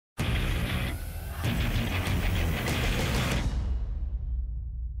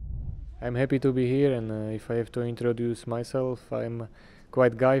I'm happy to be here, and if I have to introduce myself, I'm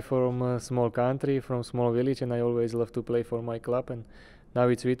quite guy from a small country, from small village, and I always love to play for my club. And now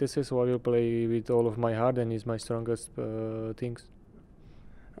it's Vitesse, so I will play with all of my heart, and it's my strongest things.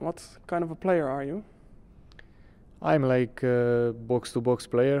 What kind of a player are you? I'm like a box-to-box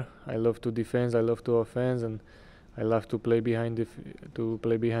player. I love to defend, I love to offense, and I love to play behind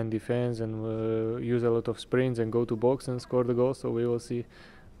defense and use a lot of sprints and go to box and score the goal. So we will see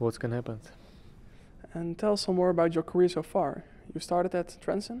what can happen. And tell us some more about your career so far. You started at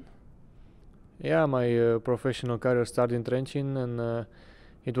Trencin? Yeah, my professional career started in Trencin, and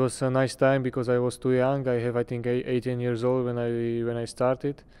it was a nice time because I was too young. I have, I think, 18 years old when I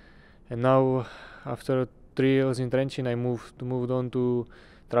started, and now after 3 years in Trencin, I moved on to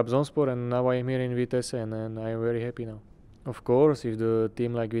Trabzonspor, and now I am here in Vitesse, and I am very happy now. Of course, if the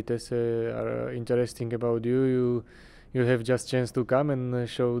team like Vitesse are interesting about you have just chance to come and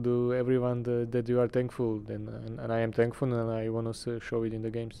show to everyone that you are thankful. Then, and I am thankful, and I want to show it in the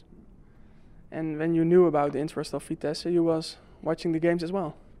games. And when you knew about the interest of Vitesse, you was watching the games as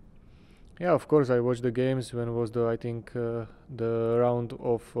well? Yeah, of course, I watched the games when it was the round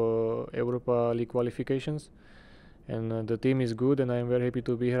of Europa League qualifications, and the team is good, and I am very happy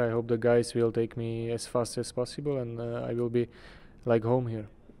to be here. I hope the guys will take me as fast as possible, and I will be like home here.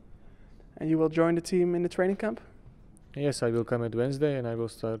 And you will join the team in the training camp? Yes, I will come at Wednesday, and I will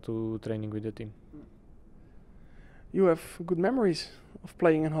start to training with the team. You have good memories of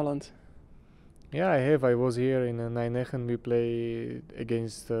playing in Holland. Yeah, I have. I was here in Nijmegen. We played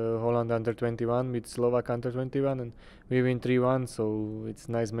against Holland under 21 with Slovak under 21, and we win 3-1. So it's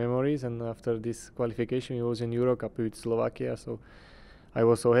nice memories. And after this qualification, we was in Euro Cup with Slovakia. So I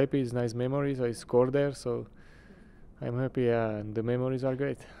was so happy. It's nice memories. I scored there, so I'm happy. Yeah, and the memories are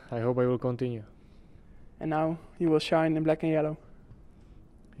great. I hope I will continue. And now you will shine in black and yellow.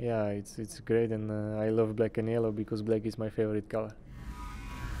 Yeah, it's great, and I love black and yellow because black is my favorite color.